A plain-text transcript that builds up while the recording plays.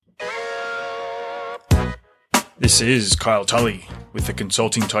This is Kyle Tully with the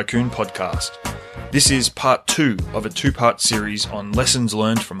Consulting Tycoon podcast. This is part 2 of a 2-part series on lessons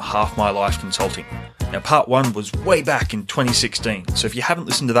learned from Half My Life Consulting. Now, part 1 was way back in 2016, so if you haven't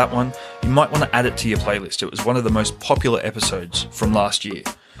listened to that one, you might want to add it to your playlist. It was one of the most popular episodes from last year.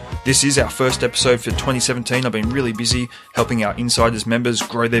 This is our first episode for 2017. I've been really busy helping our Insiders members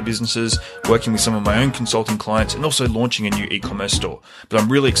grow their businesses, working with some of my own consulting clients, and also launching a new e-commerce store. But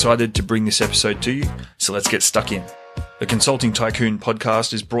I'm really excited to bring this episode to you, so let's get stuck in. The Consulting Tycoon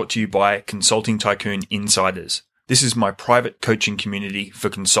podcast is brought to you by Consulting Tycoon Insiders. This is my private coaching community for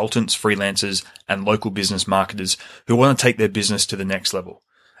consultants, freelancers, and local business marketers who want to take their business to the next level.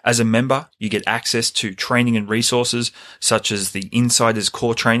 As a member, you get access to training and resources such as the Insiders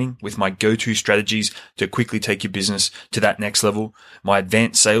Core Training with my go-to strategies to quickly take your business to that next level, my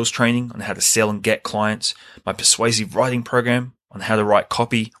advanced sales training on how to sell and get clients, my persuasive writing program on how to write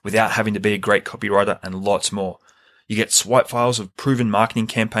copy without having to be a great copywriter, and lots more. You get swipe files of proven marketing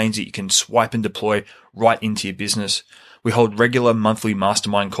campaigns that you can swipe and deploy right into your business. We hold regular monthly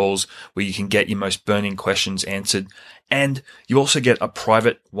mastermind calls where you can get your most burning questions answered. And you also get a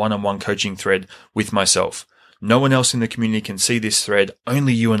private one-on-one coaching thread with myself. No one else in the community can see this thread.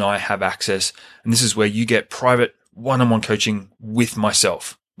 Only you and I have access. And this is where you get private one-on-one coaching with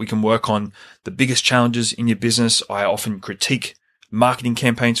myself. We can work on the biggest challenges in your business. I often critique marketing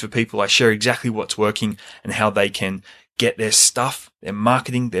campaigns for people. I share exactly what's working and how they can get their stuff, their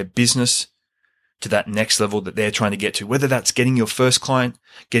marketing, their business to that next level that they're trying to get to, whether that's getting your first client,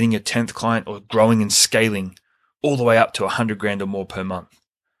 getting your 10th client, or growing and scaling all the way up to $100,000 or more per month.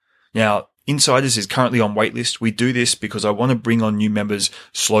 Now, Insiders is currently on waitlist. We do this because I want to bring on new members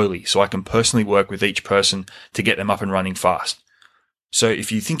slowly so I can personally work with each person to get them up and running fast. So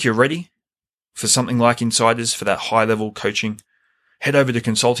if you think you're ready for something like Insiders, for that high level coaching, head over to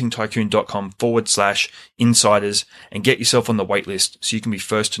consultingtycoon.com/insiders and get yourself on the waitlist so you can be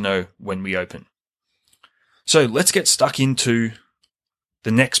first to know when we open. So let's get stuck into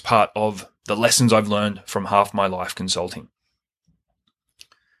the next part of the lessons I've learned from Half My Life Consulting.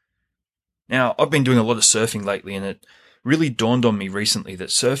 Now, I've been doing a lot of surfing lately, and it really dawned on me recently that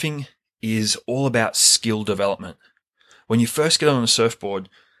surfing is all about skill development. When you first get on a surfboard,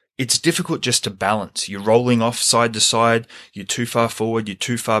 it's difficult just to balance. You're rolling off side to side, you're too far forward, you're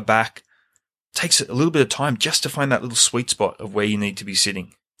too far back. It takes a little bit of time just to find that little sweet spot of where you need to be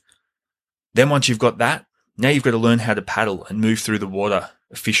sitting. Then once you've got that, now you've got to learn how to paddle and move through the water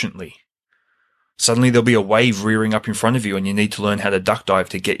efficiently. Suddenly there'll be a wave rearing up in front of you and you need to learn how to duck dive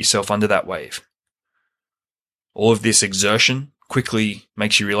to get yourself under that wave. All of this exertion quickly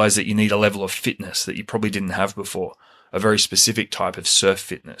makes you realize that you need a level of fitness that you probably didn't have before, a very specific type of surf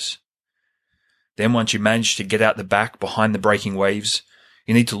fitness. Then once you manage to get out the back behind the breaking waves,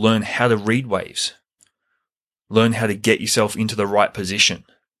 you need to learn how to read waves. Learn how to get yourself into the right position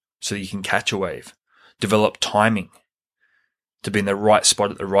so that you can catch a wave. Develop timing to be in the right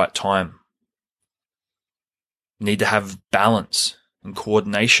spot at the right time. You need to have balance and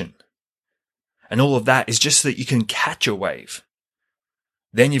coordination. And all of that is just so that you can catch a wave.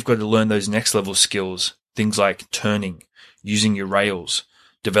 Then you've got to learn those next level skills, things like turning, using your rails,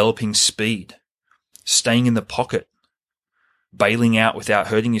 developing speed, staying in the pocket, bailing out without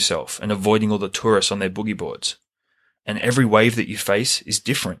hurting yourself, and avoiding all the tourists on their boogie boards. And every wave that you face is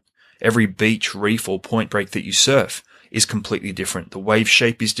different. Every beach, reef, or point break that you surf is completely different. The wave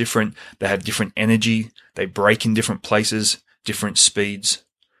shape is different. They have different energy. They break in different places, different speeds,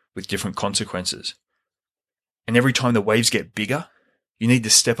 with different consequences. And every time the waves get bigger, you need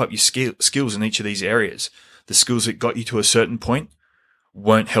to step up your skills in each of these areas. The skills that got you to a certain point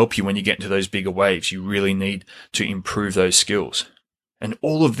won't help you when you get into those bigger waves. You really need to improve those skills. And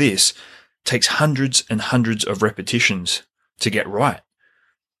all of this takes hundreds and hundreds of repetitions to get right.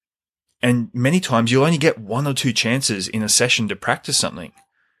 And many times you'll only get 1 or 2 chances in a session to practice something,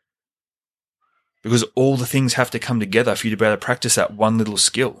 because all the things have to come together for you to be able to practice that one little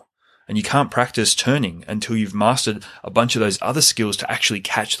skill. And you can't practice turning until you've mastered a bunch of those other skills to actually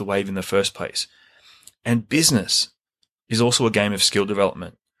catch the wave in the first place. And business is also a game of skill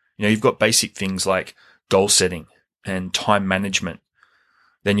development. You know, you've got basic things like goal setting and time management.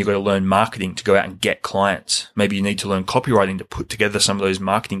 Then you've got to learn marketing to go out and get clients. Maybe you need to learn copywriting to put together some of those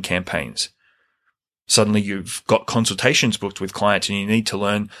marketing campaigns. Suddenly you've got consultations booked with clients and you need to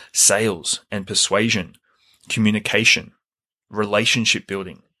learn sales and persuasion, communication, relationship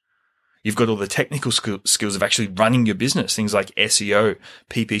building. You've got all the technical skills of actually running your business, things like SEO,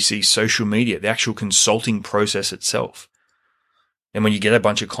 PPC, social media, the actual consulting process itself. And when you get a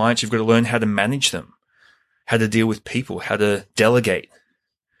bunch of clients, you've got to learn how to manage them, how to deal with people, how to delegate.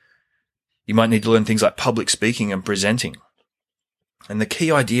 You might need to learn things like public speaking and presenting. And the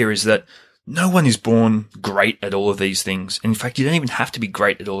key idea is that no one is born great at all of these things. In fact, you don't even have to be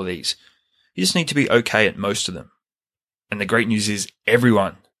great at all of these. You just need to be okay at most of them. And the great news is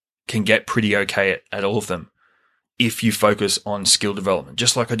everyone can get pretty okay at all of them if you focus on skill development.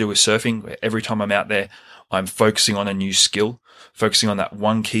 Just like I do with surfing, where every time I'm out there, I'm focusing on a new skill, focusing on that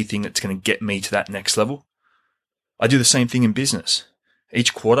one key thing that's going to get me to that next level. I do the same thing in business.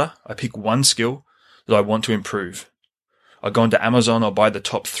 Each quarter, I pick one skill that I want to improve. I go onto Amazon, I'll buy the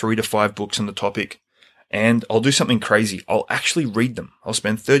top 3 to 5 books on the topic, and I'll do something crazy. I'll actually read them. I'll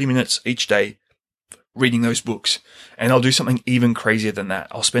spend 30 minutes each day reading those books, and I'll do something even crazier than that.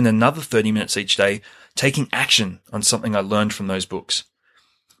 I'll spend another 30 minutes each day taking action on something I learned from those books.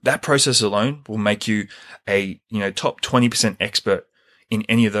 That process alone will make you a, top 20% expert in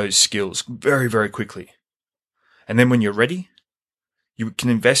any of those skills very, very quickly. And then when you're ready, you can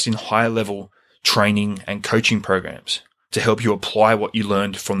invest in higher level training and coaching programs to help you apply what you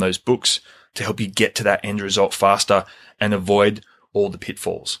learned from those books, to help you get to that end result faster and avoid all the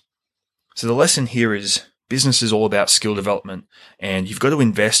pitfalls. So the lesson here is business is all about skill development, and you've got to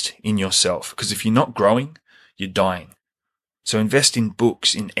invest in yourself, because if you're not growing, you're dying. So invest in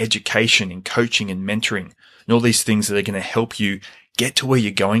books, in education, in coaching and mentoring, and all these things that are going to help you get to where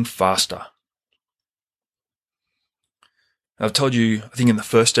you're going faster. I've told you, I think in the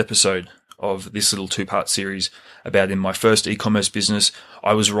first episode of this little 2-part series about in my first e-commerce business,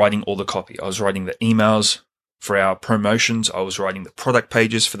 I was writing all the copy. I was writing the emails for our promotions. I was writing the product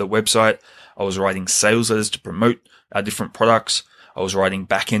pages for the website. I was writing sales letters to promote our different products. I was writing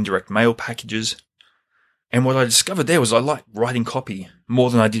back-end direct mail packages. And what I discovered there was I liked writing copy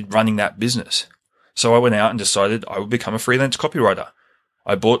more than I did running that business. So I went out and decided I would become a freelance copywriter.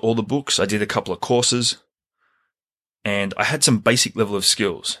 I bought all the books. I did a couple of courses. And I had some basic level of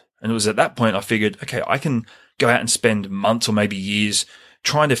skills. And it was at that point I figured, okay, I can go out and spend months or maybe years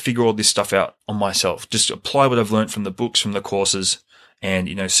trying to figure all this stuff out on myself. Just apply what I've learned from the books, from the courses, and,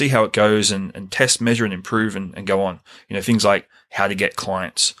 see how it goes and test, measure, and improve and go on. Things like how to get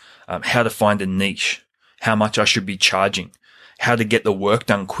clients, how to find a niche, how much I should be charging, how to get the work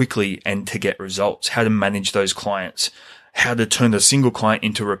done quickly and to get results, how to manage those clients, how to turn a single client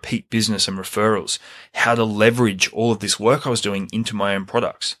into repeat business and referrals, how to leverage all of this work I was doing into my own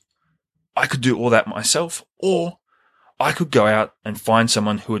products. I could do all that myself, or I could go out and find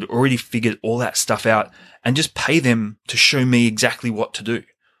someone who had already figured all that stuff out and just pay them to show me exactly what to do.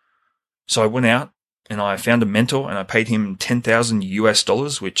 So I went out and I found a mentor and I paid him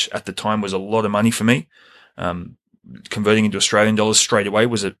 $10,000, which at the time was a lot of money for me. Converting into Australian dollars straight away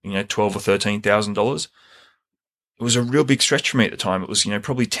was at, $12,000 or $13,000. It was a real big stretch for me at the time. It was,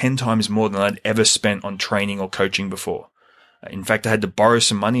 probably 10 times more than I'd ever spent on training or coaching before. In fact, I had to borrow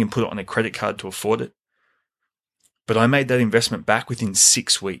some money and put it on a credit card to afford it. But I made that investment back within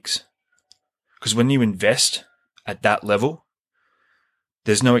 6 weeks. Because when you invest at that level,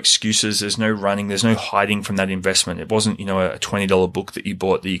 there's no excuses, there's no running, there's no hiding from that investment. It wasn't, a $20 book that you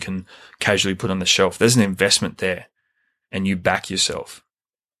bought that you can casually put on the shelf. There's an investment there, and you back yourself.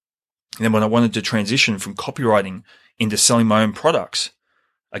 And then when I wanted to transition from copywriting into selling my own products,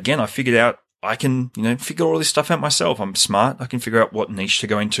 again, I figured out I can, figure all this stuff out myself. I'm smart. I can figure out what niche to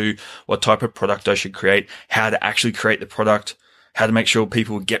go into, what type of product I should create, how to actually create the product, how to make sure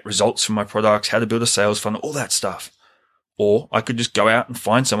people get results from my products, how to build a sales funnel, all that stuff. Or I could just go out and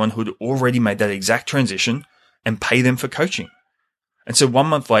find someone who had already made that exact transition and pay them for coaching. And so 1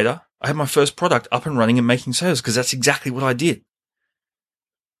 month later, I had my first product up and running and making sales, because that's exactly what I did.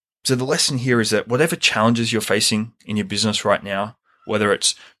 So the lesson here is that whatever challenges you're facing in your business right now, whether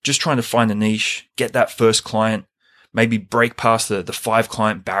it's just trying to find a niche, get that first client, maybe break past the 5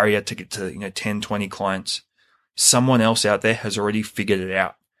 client barrier to get to 10, 20 clients, someone else out there has already figured it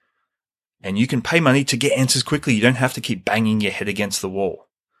out. And you can pay money to get answers quickly. You don't have to keep banging your head against the wall.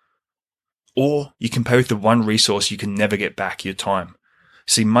 Or you can pay with the one resource you can never get back, your time.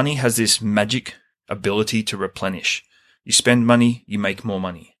 See, money has this magic ability to replenish. You spend money, you make more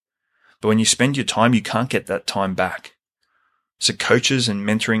money. But when you spend your time, you can't get that time back. So coaches and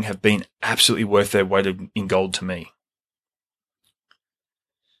mentoring have been absolutely worth their weight in gold to me.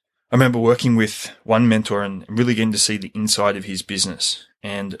 I remember working with one mentor and really getting to see the inside of his business.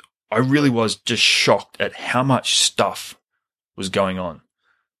 And I really was just shocked at how much stuff was going on.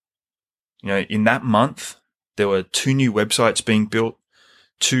 In that month, there were 2 new websites being built,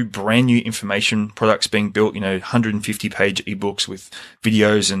 2 brand new information products being built, 150-page ebooks with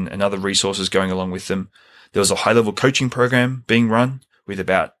videos and other resources going along with them. There was a high-level coaching program being run with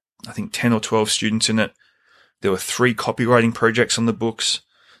about, 10 or 12 students in it. There were 3 copywriting projects on the books.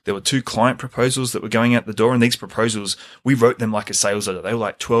 There were 2 client proposals that were going out the door, and these proposals, we wrote them like a sales letter. They were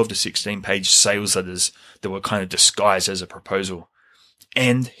like 12 to 16 page sales letters that were kind of disguised as a proposal.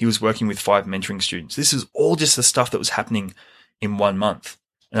 And he was working with 5 mentoring students. This is all just the stuff that was happening in 1 month.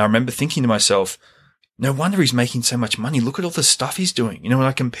 And I remember thinking to myself, no wonder he's making so much money. Look at all the stuff he's doing. When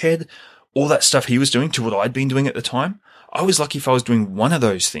I compared all that stuff he was doing to what I'd been doing at the time, I was lucky if I was doing one of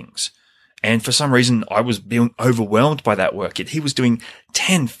those things. And for some reason, I was being overwhelmed by that work. Yet he was doing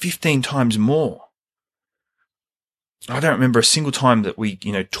 10, 15 times more. I don't remember a single time that we,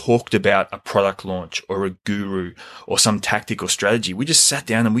 talked about a product launch or a guru or some tactic or strategy. We just sat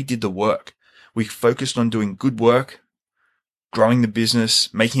down and we did the work. We focused on doing good work, growing the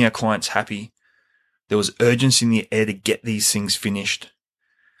business, making our clients happy. There was urgency in the air to get these things finished.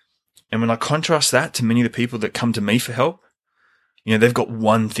 And when I contrast that to many of the people that come to me for help, they've got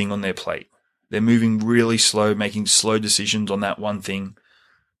one thing on their plate. They're moving really slow, making slow decisions on that one thing.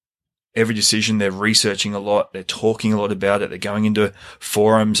 Every decision, they're researching a lot. They're talking a lot about it. They're going into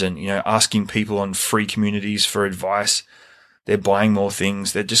forums and, asking people on free communities for advice. They're buying more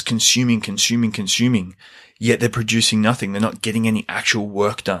things. They're just consuming, yet they're producing nothing. They're not getting any actual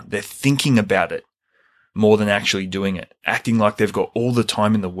work done. They're thinking about it more than actually doing it, acting like they've got all the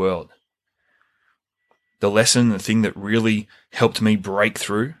time in the world. The lesson, the thing that really helped me break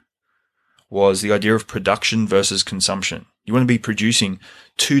through was the idea of production versus consumption. You want to be producing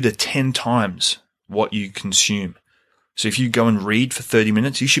 2 to 10 times what you consume. So if you go and read for 30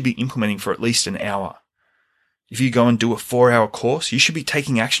 minutes, you should be implementing for at least an hour. If you go and do a 4-hour course, you should be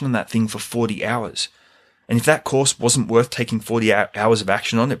taking action on that thing for 40 hours. And if that course wasn't worth taking 40 hours of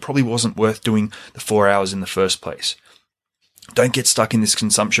action on, it probably wasn't worth doing the 4 hours in the first place. Don't get stuck in this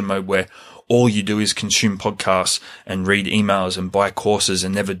consumption mode where all you do is consume podcasts and read emails and buy courses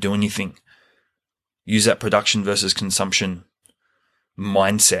and never do anything. Use that production versus consumption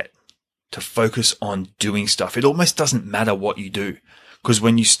mindset to focus on doing stuff. It almost doesn't matter what you do, because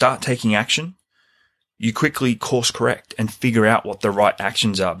when you start taking action, you quickly course correct and figure out what the right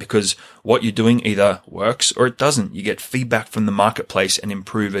actions are, because what you're doing either works or it doesn't. You get feedback from the marketplace and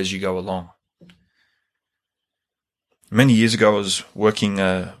improve as you go along. Many years ago, I was working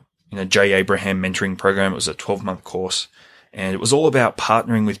in a Jay Abraham mentoring program. It was a 12-month course. And it was all about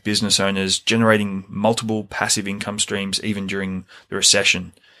partnering with business owners, generating multiple passive income streams, even during the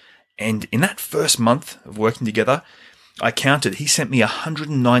recession. And in that first month of working together, I counted, he sent me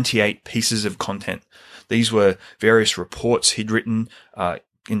 198 pieces of content. These were various reports he'd written,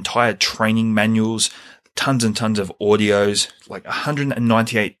 entire training manuals, tons and tons of audios, like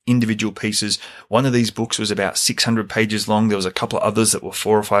 198 individual pieces. One of these books was about 600 pages long. There was a couple of others that were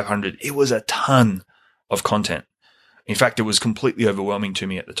 400 or 500. It was a ton of content. In fact, it was completely overwhelming to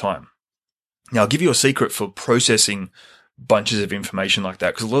me at the time. Now, I'll give you a secret for processing bunches of information like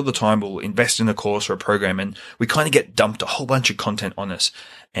that, because a lot of the time we'll invest in a course or a program and we kind of get dumped a whole bunch of content on us.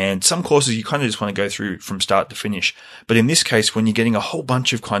 And some courses you kind of just want to go through from start to finish. But in this case, when you're getting a whole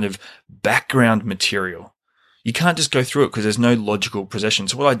bunch of kind of background material, you can't just go through it because there's no logical progression.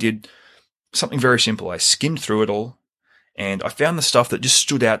 So what I did, something very simple. I skimmed through it all and I found the stuff that just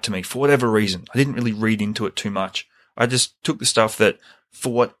stood out to me for whatever reason. I didn't really read into it too much. I just took the stuff that,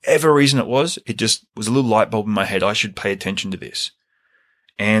 for whatever reason it just was a little light bulb in my head. I should pay attention to this.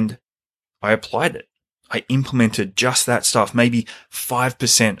 And I applied it. I implemented just that stuff, maybe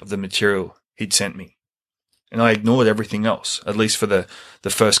 5% of the material he'd sent me. And I ignored everything else, at least for the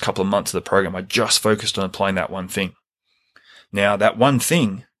first couple of months of the program. I just focused on applying that one thing. Now, that one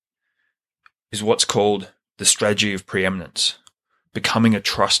thing is what's called the strategy of preeminence, becoming a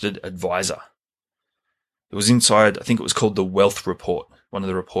trusted advisor. It was inside, I think it was called the Wealth Report, one of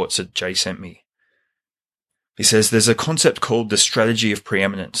the reports that Jay sent me. He says, there's a concept called the strategy of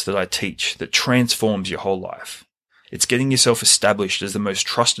preeminence that I teach that transforms your whole life. It's getting yourself established as the most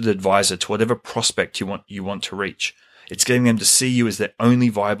trusted advisor to whatever prospect you want to reach. It's getting them to see you as their only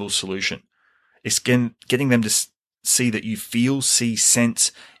viable solution. It's getting them to see that you feel, see,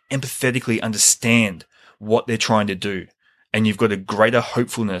 sense, empathetically understand what they're trying to do. And you've got a greater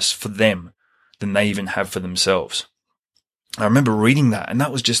hopefulness for them than they even have for themselves. I remember reading that, and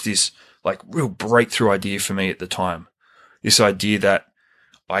that was just this real breakthrough idea for me at the time. This idea that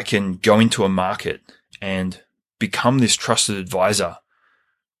I can go into a market and become this trusted advisor,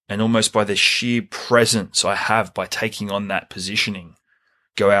 and almost by the sheer presence I have by taking on that positioning,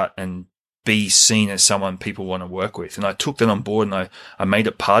 go out and be seen as someone people want to work with. And I took that on board and I made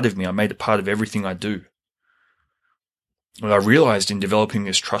it part of me. I made it part of everything I do. What I realized in developing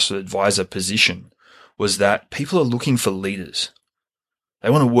this trusted advisor position was that people are looking for leaders. They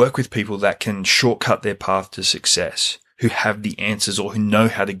want to work with people that can shortcut their path to success, who have the answers or who know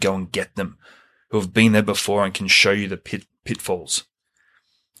how to go and get them, who have been there before and can show you the pitfalls.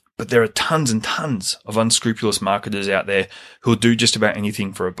 But there are tons and tons of unscrupulous marketers out there who will do just about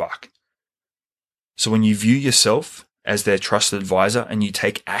anything for a buck. So when you view yourself as their trusted advisor and you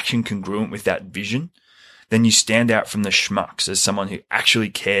take action congruent with that vision, then you stand out from the schmucks as someone who actually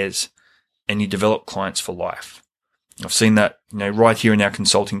cares, and you develop clients for life. I've seen that, right here in our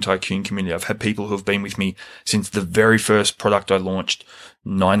Consulting Tycoon community. I've had people who have been with me since the very first product I launched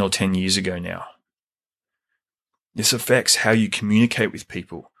 9 or 10 years ago now. This affects how you communicate with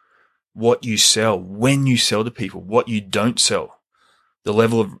people, what you sell, when you sell to people, what you don't sell, the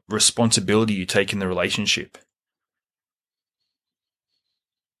level of responsibility you take in the relationship.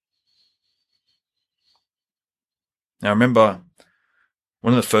 Now, I remember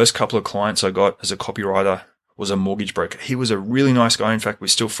one of the first couple of clients I got as a copywriter was a mortgage broker. He was a really nice guy. In fact, we're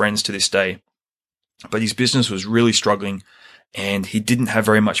still friends to this day. But his business was really struggling, and he didn't have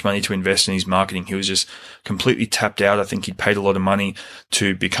very much money to invest in his marketing. He was just completely tapped out. I think he'd paid a lot of money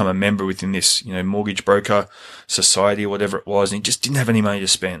to become a member within this, mortgage broker society or whatever it was, and he just didn't have any money to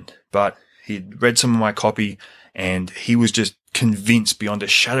spend. But he'd read some of my copy, and he was just convinced beyond a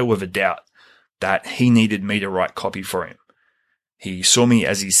shadow of a doubt that he needed me to write copy for him. He saw me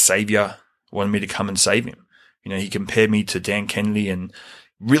as his savior, wanted me to come and save him. He compared me to Dan Kennedy and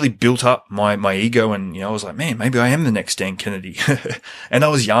really built up my ego. And, I was like, man, maybe I am the next Dan Kennedy. And I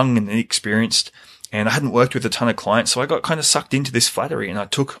was young and inexperienced, and I hadn't worked with a ton of clients. So I got kind of sucked into this flattery, and I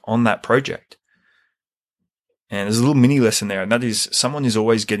took on that project. And there's a little mini lesson there, and that is someone is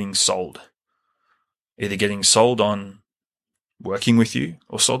always getting sold. Either getting sold on working with you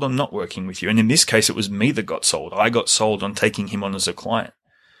or sold on not working with you. And in this case, it was me that got sold. I got sold on taking him on as a client.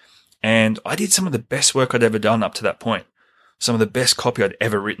 And I did some of the best work I'd ever done up to that point. Some of the best copy I'd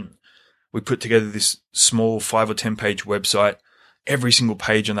ever written. We put together this small 5 or 10 page website. Every single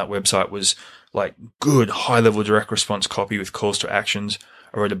page on that website was like good high level direct response copy with calls to actions.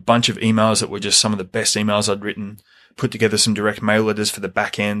 I wrote a bunch of emails that were just some of the best emails I'd written. Put together some direct mail letters for the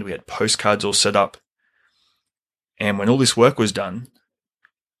back end. We had postcards all set up. And when all this work was done,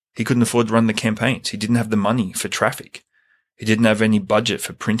 he couldn't afford to run the campaigns. He didn't have the money for traffic. He didn't have any budget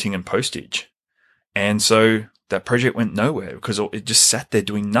for printing and postage. And so that project went nowhere because it just sat there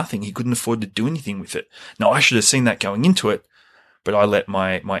doing nothing. He couldn't afford to do anything with it. Now, I should have seen that going into it, but I let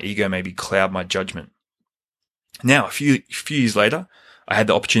my ego maybe cloud my judgment. Now, a few years later, I had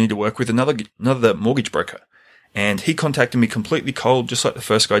the opportunity to work with another mortgage broker, and he contacted me completely cold, just like the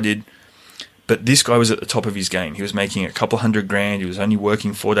first guy did. But this guy was at the top of his game. He was making a couple $100,000. He was only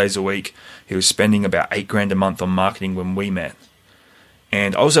working 4 days a week. He was spending about $8,000 a month on marketing when we met.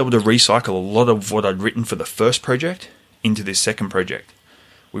 And I was able to recycle a lot of what I'd written for the first project into this second project.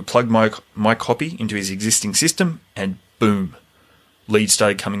 We plugged my copy into his existing system, and boom, leads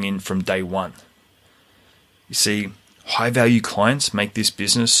started coming in from day one. You see, high value clients make this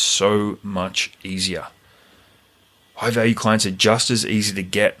business so much easier. High value clients are just as easy to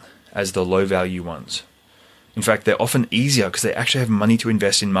get as the low value ones. In fact, they're often easier because they actually have money to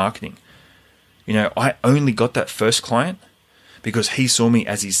invest in marketing. I only got that first client because he saw me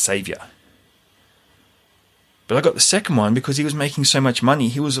as his savior. But I got the second one because he was making so much money.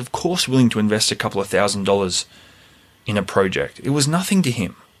 He was, of course, willing to invest a couple of $1,000s in a project. It was nothing to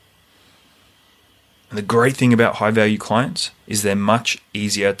him. And the great thing about high value clients is they're much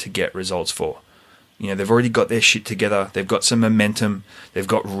easier to get results for. They've already got their shit together. They've got some momentum. They've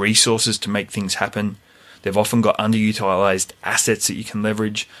got resources to make things happen. They've often got underutilized assets that you can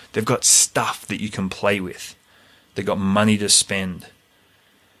leverage. They've got stuff that you can play with. They've got money to spend.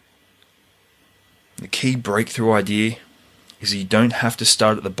 The key breakthrough idea is that you don't have to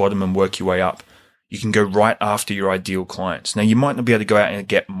start at the bottom and work your way up. You can go right after your ideal clients. Now, you might not be able to go out and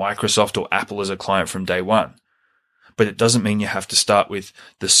get Microsoft or Apple as a client from day one, but it doesn't mean you have to start with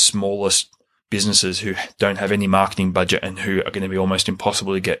the smallest businesses who don't have any marketing budget and who are going to be almost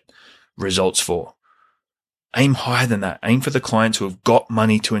impossible to get results for. Aim higher than that. Aim for the clients who have got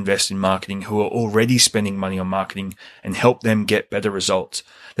money to invest in marketing, who are already spending money on marketing, and help them get better results.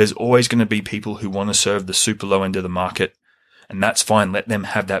 There's always going to be people who want to serve the super low end of the market, and that's fine. Let them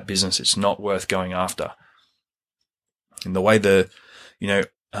have that business. It's not worth going after. In the way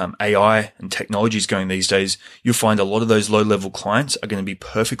AI and technology is going these days, you'll find a lot of those low-level clients are going to be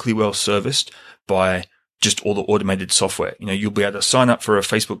perfectly well serviced by just all the automated software. You'll be able to sign up for a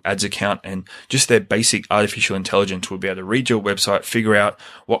Facebook ads account, and just their basic artificial intelligence will be able to read your website, figure out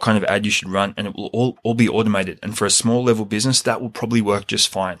what kind of ad you should run, and it will all be automated. And for a small level business, that will probably work just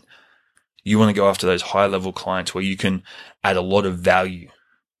fine. You want to go after those higher level clients where you can add a lot of value.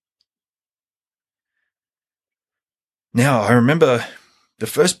 Now, I remember the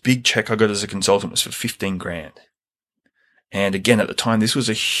first big check I got as a consultant was for 15 grand. And again, at the time, this was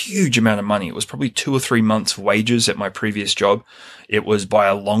a huge amount of money. It was probably 2 or 3 months' wages at my previous job. It was by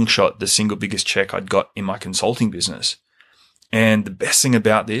a long shot the single biggest check I'd got in my consulting business. And the best thing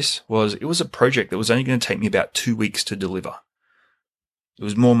about this was it was a project that was only going to take me about 2 weeks to deliver. It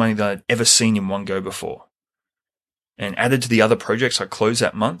was more money than I'd ever seen in one go before. And added to the other projects I closed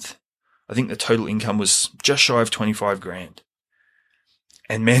that month, I think the total income was just shy of 25 grand.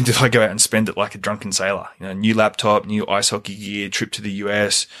 And man, did I go out and spend it like a drunken sailor. New laptop, new ice hockey gear, trip to the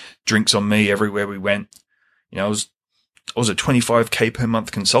US, drinks on me everywhere we went. I was a 25K per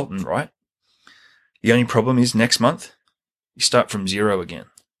month consultant, right? The only problem is next month, you start from zero again.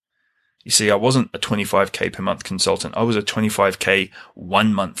 You see, I wasn't a 25K per month consultant. I was a 25K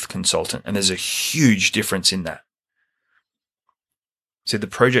 1 month consultant. And there's a huge difference in that. So the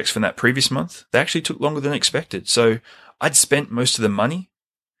projects from that previous month, they actually took longer than expected. So I'd spent most of the money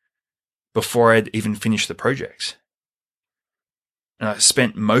before I'd even finished the projects. And I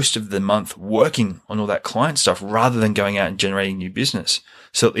spent most of the month working on all that client stuff rather than going out and generating new business.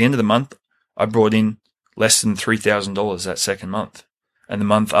 So at the end of the month, I brought in less than $3,000 that second month. And the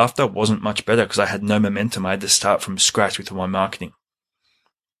month after wasn't much better because I had no momentum. I had to start from scratch with my marketing.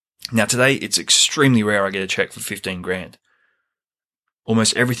 Now today, it's extremely rare I get a check for 15 grand.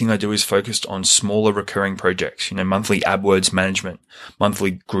 Almost everything I do is focused on smaller recurring projects, monthly AdWords management,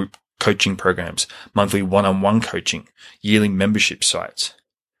 monthly group coaching programs, monthly one-on-one coaching, yearly membership sites.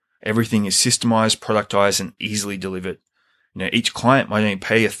 Everything is systemized, productized, and easily delivered. Each client might only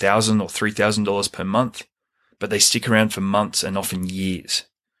pay $1,000 or $3,000 per month, but they stick around for months and often years.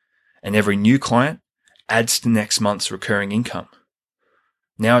 And every new client adds to next month's recurring income.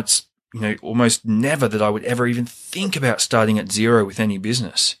 Now it's, almost never that I would ever even think about starting at zero with any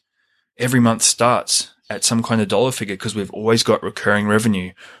business. Every month starts at some kind of dollar figure because we've always got recurring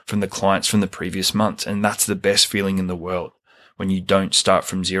revenue from the clients from the previous months. And that's the best feeling in the world when you don't start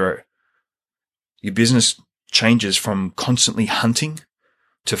from zero. Your business changes from constantly hunting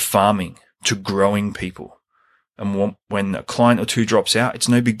to farming to growing people. And when a client or two drops out, it's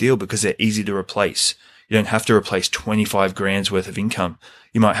no big deal because they're easy to replace. You don't have to replace 25 grand's worth of income.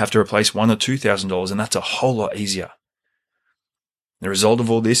 You might have to replace $1,000 or $2,000, and that's a whole lot easier. The result of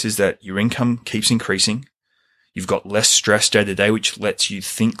all this is that your income keeps increasing. You've got less stress day to day, which lets you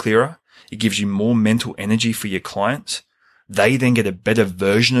think clearer. It gives you more mental energy for your clients. They then get a better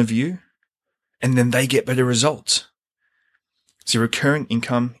version of you, and then they get better results. So recurring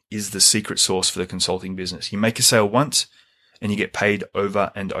income is the secret sauce for the consulting business. You make a sale once, and you get paid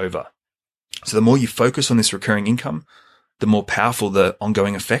over and over. So the more you focus on this recurring income, the more powerful the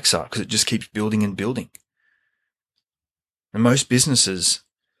ongoing effects are because it just keeps building and building. And most businesses,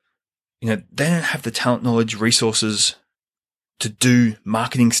 they don't have the talent, knowledge, resources to do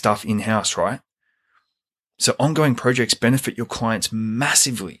marketing stuff in-house, right? So ongoing projects benefit your clients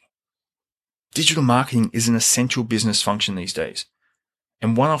massively. Digital marketing is an essential business function these days.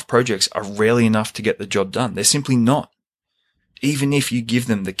 And one-off projects are rarely enough to get the job done. They're simply not. Even if you give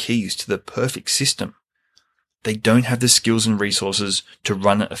them the keys to the perfect system, they don't have the skills and resources to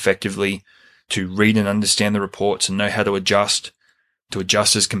run it effectively, to read and understand the reports and know how to adjust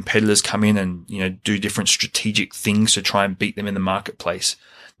as competitors come in and, do different strategic things to try and beat them in the marketplace.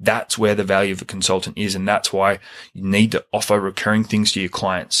 That's where the value of a consultant is. And that's why you need to offer recurring things to your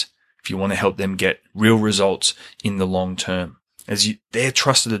clients if you want to help them get real results in the long term. As their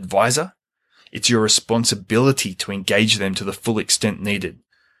trusted advisor, it's your responsibility to engage them to the full extent needed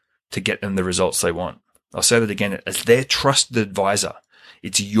to get them the results they want. I'll say that again. As their trusted advisor,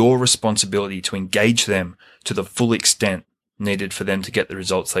 it's your responsibility to engage them to the full extent needed for them to get the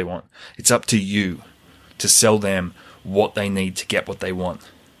results they want. It's up to you to sell them what they need to get what they want.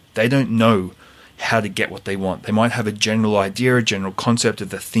 They don't know how to get what they want. They might have a general idea, a general concept of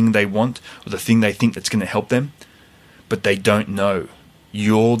the thing they want or the thing they think that's going to help them, but they don't know.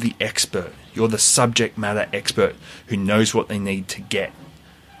 You're the expert. You're the subject matter expert who knows what they need to get.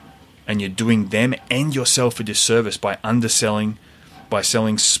 And you're doing them and yourself a disservice by underselling, by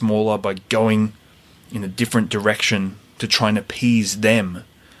selling smaller, by going in a different direction to try and appease them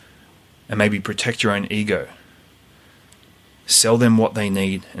and maybe protect your own ego. Sell them what they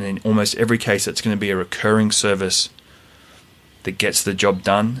need, and in almost every case, it's going to be a recurring service that gets the job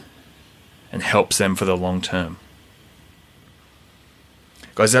done and helps them for the long term.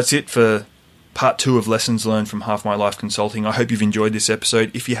 Guys, that's it for part 2 of Lessons Learned from Half My Life Consulting. I hope you've enjoyed this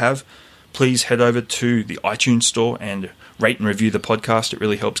episode. If you have, please head over to the iTunes store and rate and review the podcast. It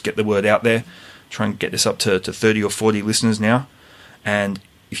really helps get the word out there. Try and get this up to 30 or 40 listeners now. And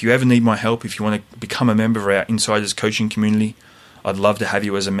if you ever need my help, if you want to become a member of our Insiders coaching community, I'd love to have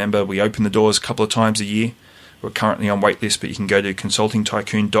you as a member. We open the doors a couple of times a year. We're currently on waitlist, but you can go to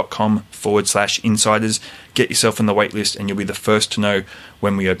consultingtycoon.com/insiders, get yourself on the waitlist, and you'll be the first to know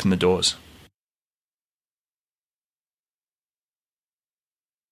when we open the doors.